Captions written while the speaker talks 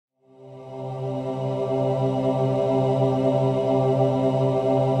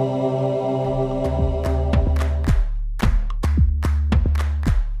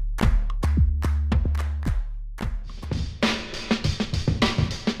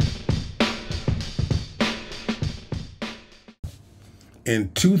In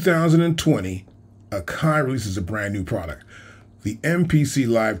 2020, AKAI releases a brand new product, the MPC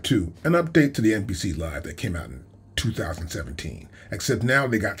Live 2, an update to the MPC Live that came out in 2017. Except now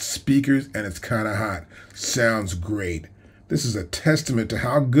they got speakers and it's kind of hot. Sounds great. This is a testament to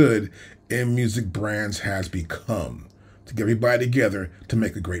how good M-Music Brands has become to get everybody together to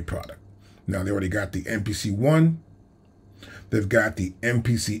make a great product. Now they already got the MPC 1, they've got the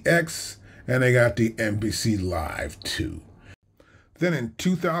MPC X, and they got the MPC Live 2. Then in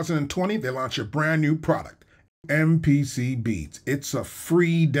 2020, they launched a brand new product, MPC Beats. It's a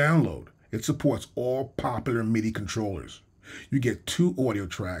free download. It supports all popular MIDI controllers. You get 2 audio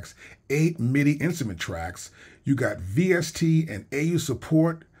tracks, 8 MIDI instrument tracks. You got VST and AU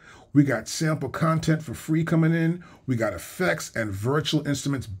support. We got sample content for free coming in. We got effects and virtual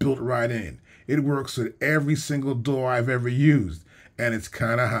instruments built right in. It works with every single DAW I've ever used, and it's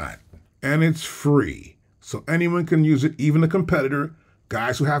kind of hot. And it's free, so anyone can use it, even a competitor.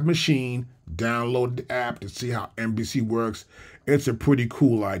 Guys who have machine, download the app to see how MPC works. It's a pretty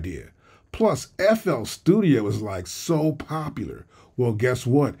cool idea. Plus, FL Studio is like so popular. Well, guess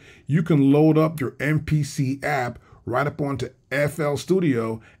what? You can load up your MPC app right up onto FL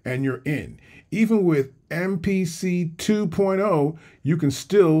Studio and you're in. Even with MPC 2.0, you can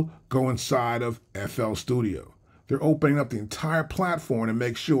still go inside of FL Studio. They're opening up the entire platform to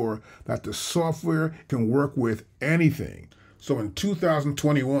make sure that the software can work with anything. So in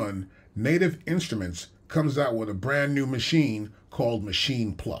 2021, Native Instruments comes out with a brand new machine called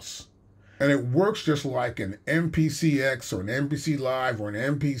Machine Plus. And it works just like an MPC X or an MPC Live or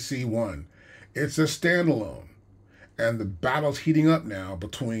an MPC 1. It's a standalone. And the battle's heating up now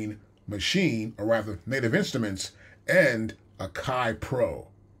between Machine, or rather Native Instruments, and AKAI Pro.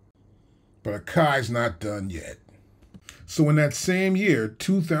 But AKAI's not done yet. So in that same year,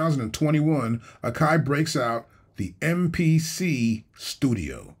 2021, AKAI breaks out the MPC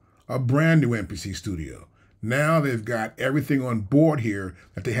Studio, a brand new MPC Studio. Now they've got everything on board here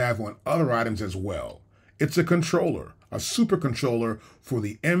that they have on other items as well. It's a controller, a super controller for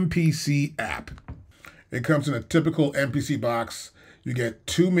the MPC app. It comes in a typical MPC box. You get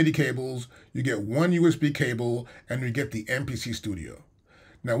 2 MIDI cables, you get 1 USB cable, and you get the MPC Studio.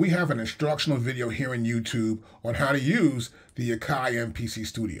 Now we have an instructional video here on YouTube on how to use the AKAI MPC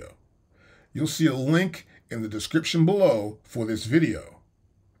Studio. You'll see a link in the description below for this video,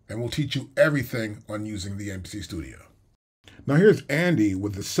 and we'll teach you everything on using the MPC Studio. Now here's Andy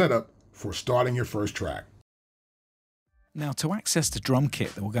with the setup for starting your first track. Now to access the drum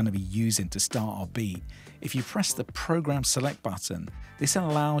kit that we're going to be using to start our beat, if you press the Program Select button, this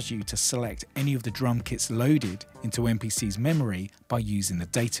allows you to select any of the drum kits loaded into MPC's memory by using the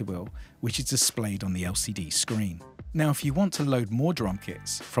data wheel, which is displayed on the LCD screen. Now if you want to load more drum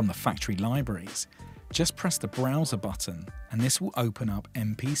kits from the factory libraries, just press the Browser button and this will open up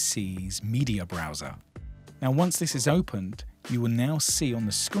MPC's media browser. Now once this is opened, you will now see on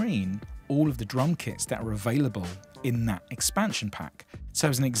the screen all of the drum kits that are available in that expansion pack. So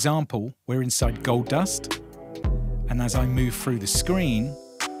as an example, we're inside Gold Dust, and as I move through the screen,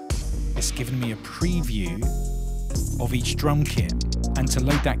 it's giving me a preview of each drum kit. And to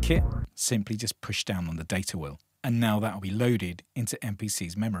load that kit, simply just push down on the data wheel. And now that will be loaded into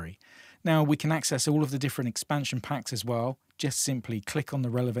MPC's memory. Now we can access all of the different expansion packs as well. Just simply click on the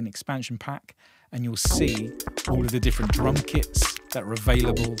relevant expansion pack and you'll see all of the different drum kits that are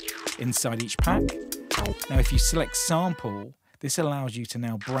available inside each pack. Now if you select Sample, this allows you to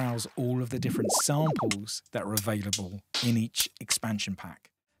now browse all of the different samples that are available in each expansion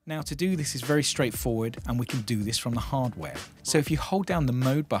pack. Now to do this is very straightforward, and we can do this from the hardware. So if you hold down the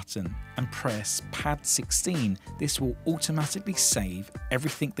Mode button and press Pad 16, this will automatically save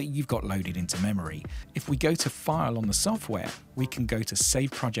everything that you've got loaded into memory. If we go to File on the software, we can go to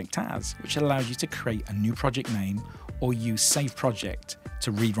Save Project As, which allows you to create a new project name or use Save Project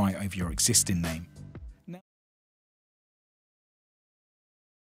to rewrite over your existing name.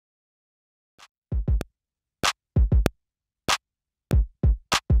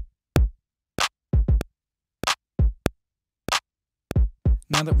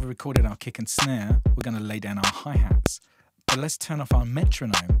 Now that we've recorded our kick and snare, we're going to lay down our hi-hats. But let's turn off our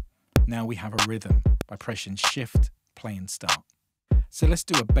metronome. Now we have a rhythm by pressing Shift, Play and Start. So let's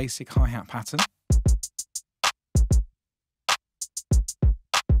do a basic hi-hat pattern.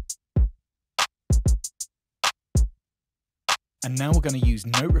 And now we're going to use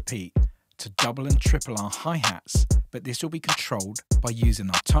note repeat to double and triple our hi-hats, but this will be controlled by using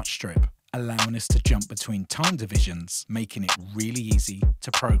our touch strip, allowing us to jump between time divisions, making it really easy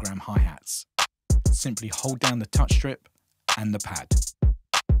to program hi-hats. Simply hold down the touch strip and the pad.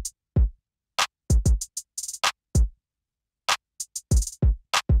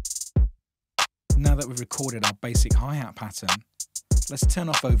 now that we've recorded our basic hi-hat pattern, let's turn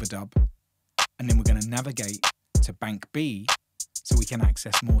off overdub, and then we're going to navigate to bank B so we can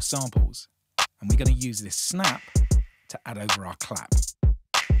access more samples. And we're going to use this snap to add over our clap.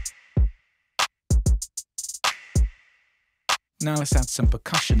 Now let's add some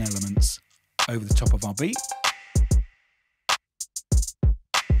percussion elements over the top of our beat.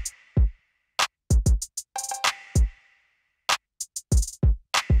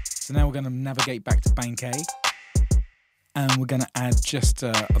 So now we're going to navigate back to bank A, and we're going to add just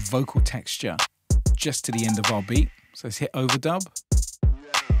a vocal texture just to the end of our beat. So let's hit overdub.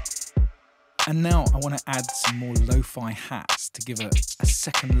 And now I want to add some more lo-fi hats to give a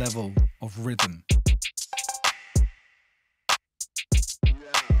second level of rhythm.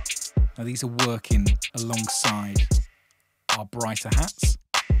 Now these are working alongside our brighter hats.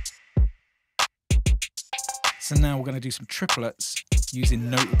 So now we're going to do some triplets using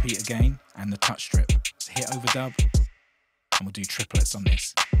note repeat again and the touch strip. So hit overdub and we'll do triplets on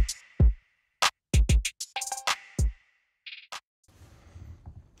this.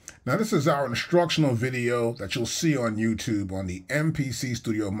 Now this is our instructional video that you'll see on YouTube on the MPC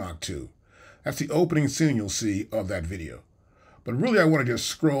STUDIO MK2. That's the opening scene you'll see of that video. But really I want to just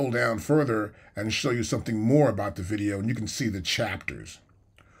scroll down further and show you something more about the video, and you can see the chapters.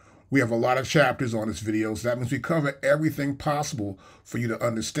 We have a lot of chapters on this video, so that means we cover everything possible for you to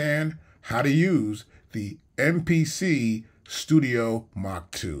understand how to use the MPC STUDIO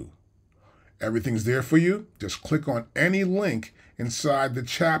MK2. Everything's there for you. Just click on any link inside the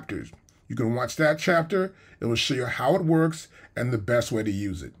chapters. You can watch that chapter. It will show you how it works and the best way to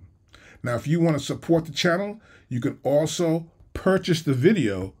use it. Now, if you want to support the channel, you can also purchase the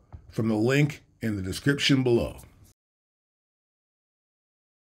video from the link in the description below.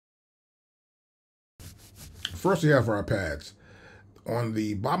 First, we have our pads. On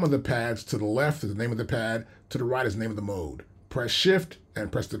the bottom of the pads, to the left is the name of the pad, to the right is the name of the mode. Press Shift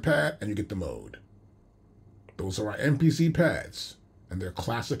and press the pad and you get the mode. Those are our MPC pads, and they're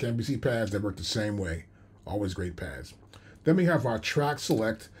classic MPC pads that work the same way. Always great pads. Then we have our track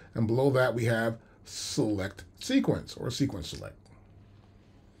select, and below that we have select sequence or sequence select.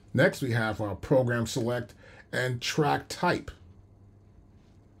 Next we have our program select and track type.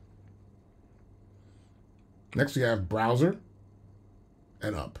 Next we have browser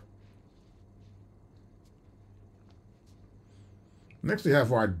and up. Next we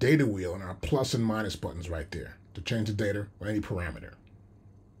have our data wheel and our plus and minus buttons right there to change the data or any parameter.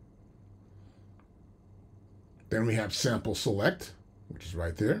 Then we have sample select, which is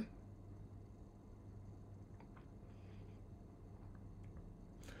right there.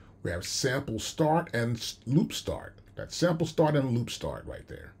 We have sample start and loop start. That's sample start and loop start right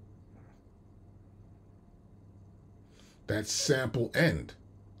there. That's sample end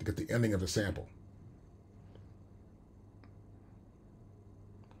to get the ending of the sample.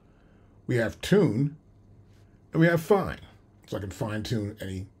 We have tune and we have fine. So I can fine tune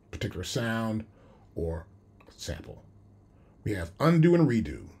any particular sound or sample. We have undo and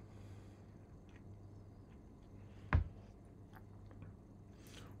redo.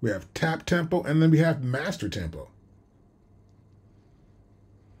 We have tap tempo, and then we have master tempo.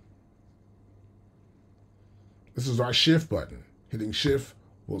 This is our shift button. Hitting shift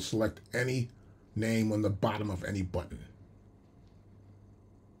will select any name on the bottom of any button.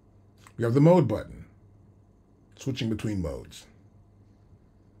 We have the mode button, switching between modes.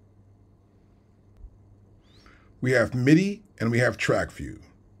 We have MIDI and we have track view.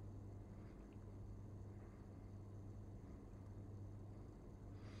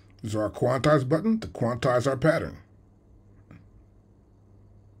 This is our quantize button to quantize our pattern.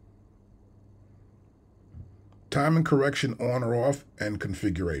 Timing correction on or off and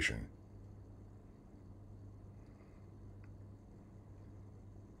configuration.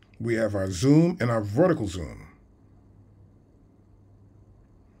 We have our zoom and our vertical zoom.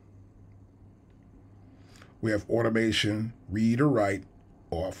 We have automation, read or write,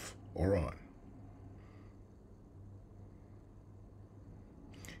 off or on.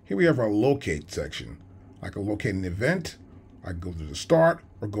 Here we have our locate section. I can locate an event, I can go to the start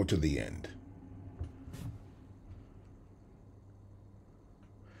or go to the end.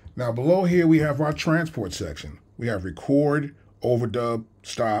 Now below here we have our transport section. We have record, overdub,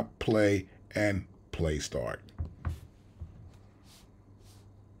 stop, play, and play start.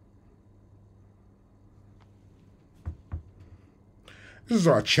 This is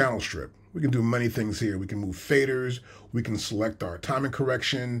our channel strip. We can do many things here. We can move faders, we can select our timing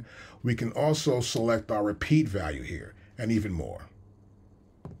correction, we can also select our repeat value here, and even more.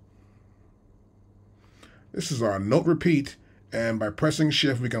 This is our note repeat, and by pressing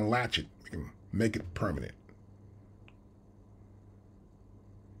shift we can latch it. We can make it permanent.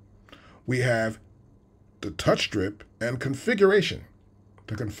 We have the touch strip and configuration,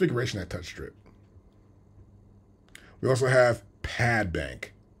 the configuration of that touch strip. We also have pad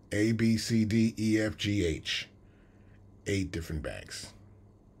bank, A, B, C, D, E, F, G, H, 8 different banks.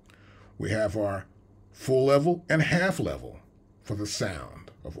 We have our full level and half level for the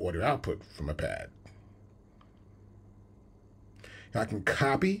sound of audio output from a pad. I can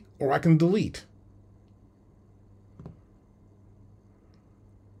copy or I can delete.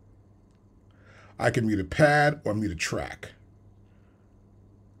 I can mute a pad or mute a track.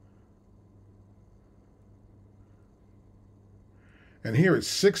 And here it's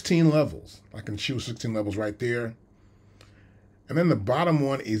 16 levels. I can choose 16 levels right there. And then the bottom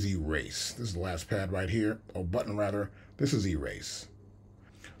one is erase. This is the last pad right here, or button rather. This is erase.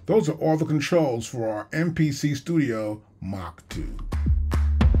 Those are all the controls for our MPC Studio Mach 2.